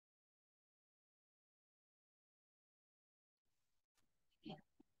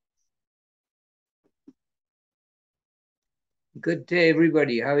Good day,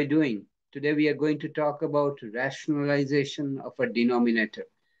 everybody. How are you doing? Today we are going to talk about rationalization of a denominator.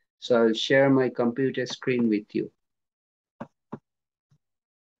 So I'll share my computer screen with you.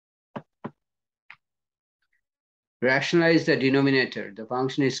 Rationalize the denominator. The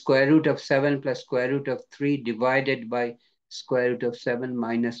function is square root of 7 plus square root of 3 divided by square root of 7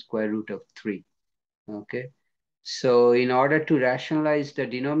 minus square root of 3. Okay. So in order to rationalize the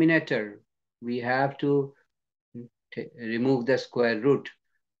denominator, we have to remove the square root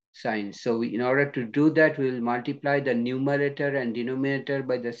sign. So in order to do that, we will multiply the numerator and denominator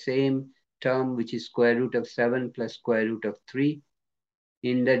by the same term, which is square root of 7 plus square root of 3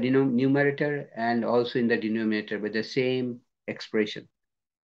 in the numerator and also in the denominator by the same expression.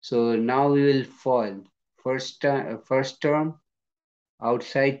 So now we will FOIL first term,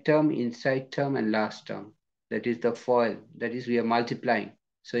 outside term, inside term, and last term. That is the FOIL. That is we are multiplying.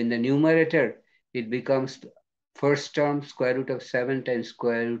 So in the numerator, it becomes first term square root of 7 times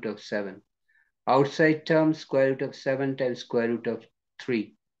square root of 7. Outside term, square root of 7 times square root of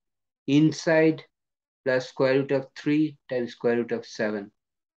 3. Inside plus square root of 3 times square root of 7.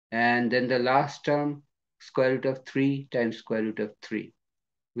 And then the last term, square root of 3 times square root of 3.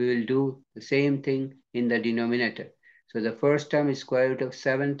 We will do the same thing in the denominator. So the first term is square root of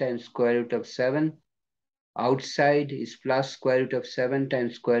 7 times square root of 7. Outside is plus square root of 7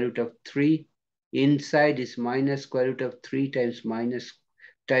 times square root of 3. Inside is minus square root of 3 times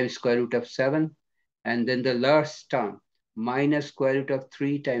square root of 7. And then the last term, minus square root of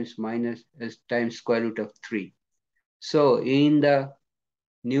 3 times times square root of 3. So in the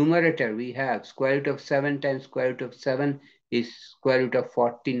numerator, we have square root of 7 times square root of 7 is square root of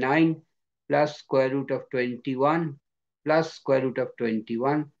 49 plus square root of 21 plus square root of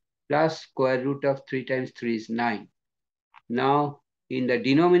 21 plus square root of 3 times 3 is 9. Now in the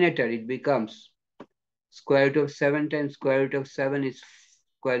denominator, it becomes square root of 7 times square root of 7 is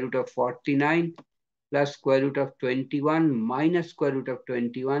square root of 49 plus square root of 21 minus square root of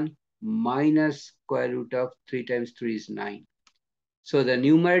 21 minus square root of 3 times 3 is 9. So the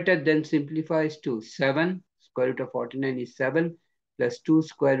numerator then simplifies to 7, square root of 49 is 7, plus 2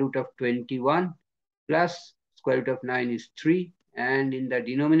 square root of 21, plus square root of 9 is 3. And in the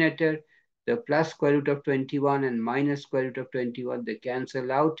denominator, the plus square root of 21 and minus square root of 21, they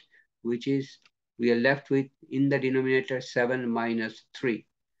cancel out, which is we are left with in the denominator 7 minus 3.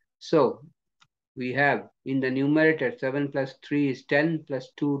 So we have in the numerator 7 plus 3 is 10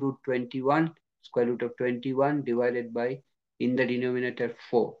 plus 2 root 21 square root of 21 divided by in the denominator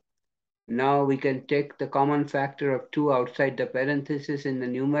 4. Now we can take the common factor of 2 outside the parenthesis in the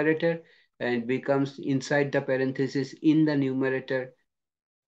numerator and it becomes inside the parenthesis in the numerator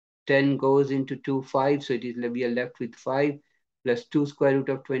 10 goes into 2, 5. So we are left with 5 plus 2 square root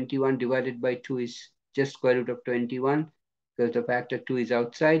of 21 divided by 2 is just square root of 21 because the factor 2 is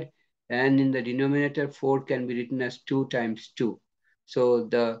outside. And in the denominator, 4 can be written as 2 times 2. So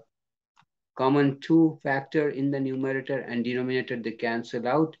the common 2 factor in the numerator and denominator, they cancel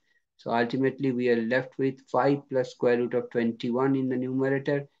out. So ultimately, we are left with 5 plus square root of 21 in the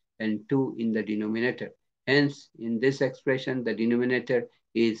numerator and 2 in the denominator. Hence, in this expression, the denominator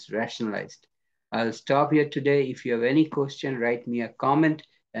is rationalized. I'll stop here today. If you have any question, write me a comment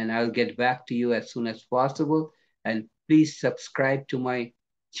and I'll get back to you as soon as possible. And please subscribe to my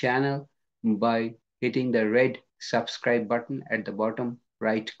channel by hitting the red subscribe button at the bottom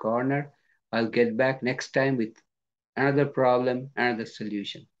right corner. I'll get back next time with another problem, another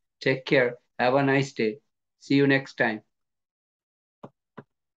solution. Take care. Have a nice day. See you next time.